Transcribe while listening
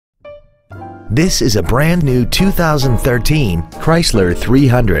This is a brand new 2013 Chrysler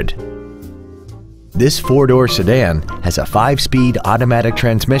 300. This four-door sedan has a 5-speed automatic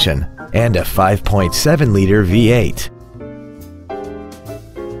transmission and a 5.7-liter V8.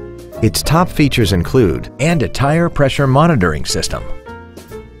 Its top features include a tire pressure monitoring system.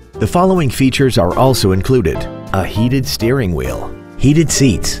 The following features are also included: a heated steering wheel, heated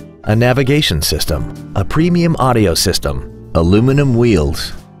seats, a navigation system, a premium audio system, aluminum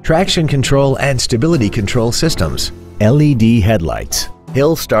wheels, traction control and stability control systems, LED headlights,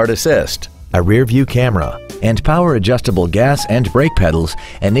 hill start assist, a rear view camera, and power adjustable gas and brake pedals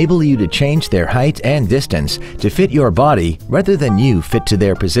enable you to change their height and distance to fit your body rather than you fit to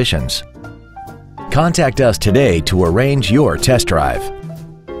their positions. Contact us today to arrange your test drive.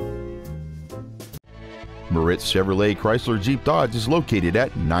 Moritz Chevrolet Chrysler Jeep Dodge is located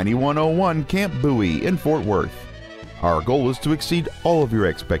at 9101 Camp Bowie in Fort Worth. Our goal is to exceed all of your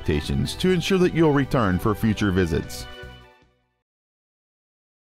expectations to ensure that you'll return for future visits.